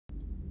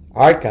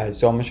Alright guys,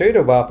 so I'm going to show you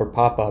the allow for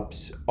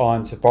pop-ups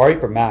on Safari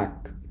for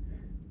Mac,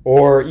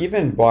 or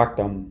even block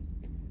them.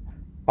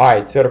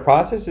 Alright, so the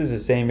process is the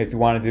same if you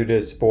want to do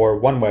this for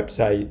one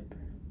website,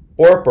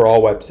 or for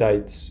all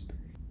websites.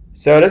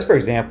 So just for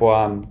example,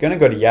 I'm going to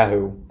go to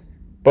Yahoo,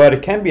 but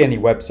it can be any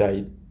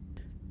website.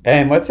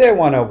 And let's say I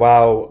want to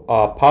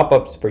allow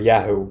pop-ups for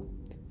Yahoo.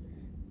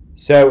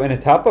 So in the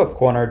top left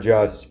corner,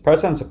 just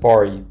press on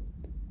Safari,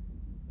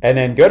 and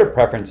then go to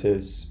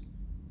Preferences.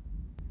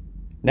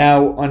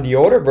 Now, on the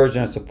older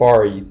version of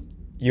Safari,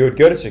 you would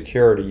go to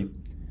Security,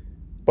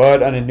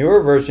 but on a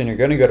newer version, you're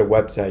going to go to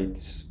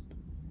Websites,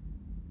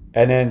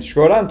 and then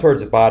scroll down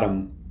towards the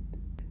bottom,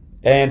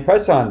 and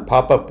press on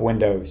Pop-up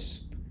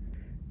Windows.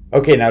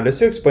 Okay, now just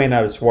to explain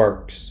how this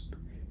works.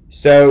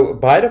 So,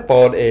 by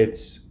default,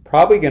 it's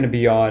probably going to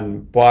be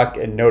on Block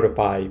and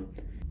Notify.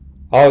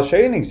 I'll show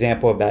you an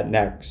example of that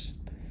next.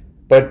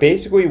 But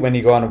basically, when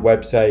you go on a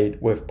website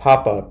with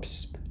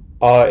pop-ups,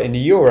 in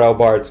the URL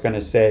bar, it's going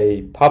to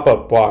say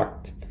pop-up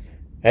blocked,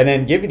 and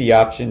then give you the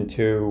option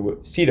to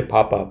see the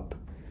pop-up.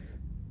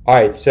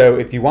 Alright, so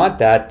if you want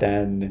that,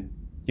 then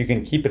you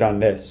can keep it on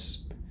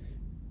this.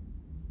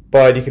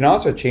 But you can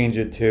also change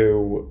it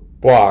to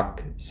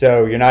block,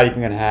 so you're not even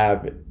going to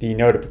have the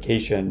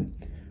notification,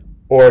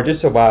 or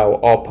just allow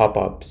all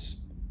pop-ups.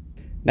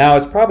 Now,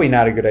 it's probably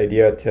not a good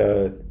idea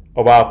to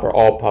allow for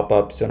all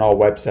pop-ups on all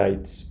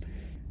websites.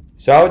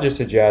 So I would just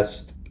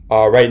suggest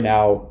right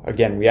now,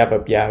 again, we have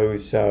up Yahoo,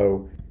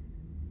 so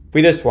if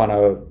we just want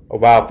to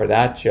allow for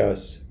that,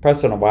 just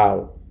press on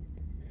allow.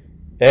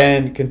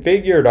 And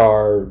configured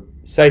our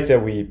sites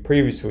that we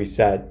previously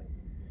set.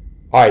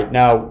 Alright,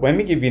 now let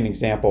me give you an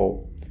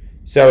example.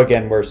 So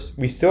again,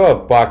 we still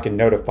have block and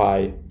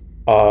notify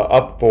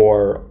up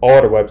for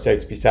all the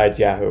websites besides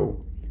Yahoo.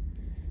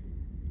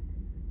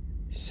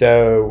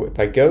 So if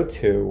I go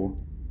to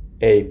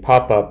a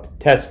pop-up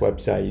test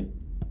website,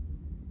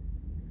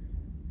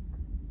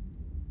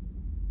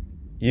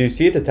 you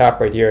see at the top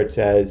right here, it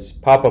says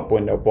pop-up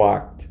window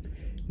blocked.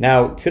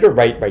 Now to the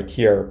right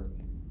here,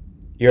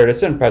 you're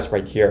just going to press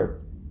right here.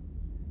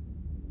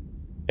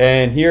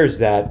 And here's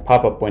that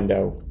pop-up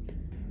window.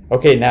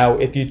 Okay, now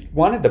if you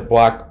wanted to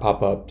block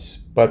pop-ups,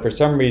 but for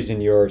some reason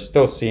you're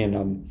still seeing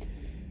them,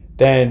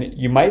 then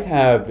you might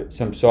have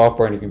some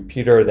software on your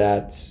computer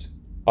that's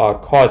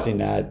causing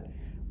that,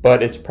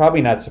 but it's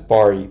probably not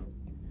Safari.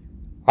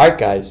 Alright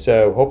guys,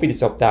 so hopefully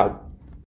this helped out.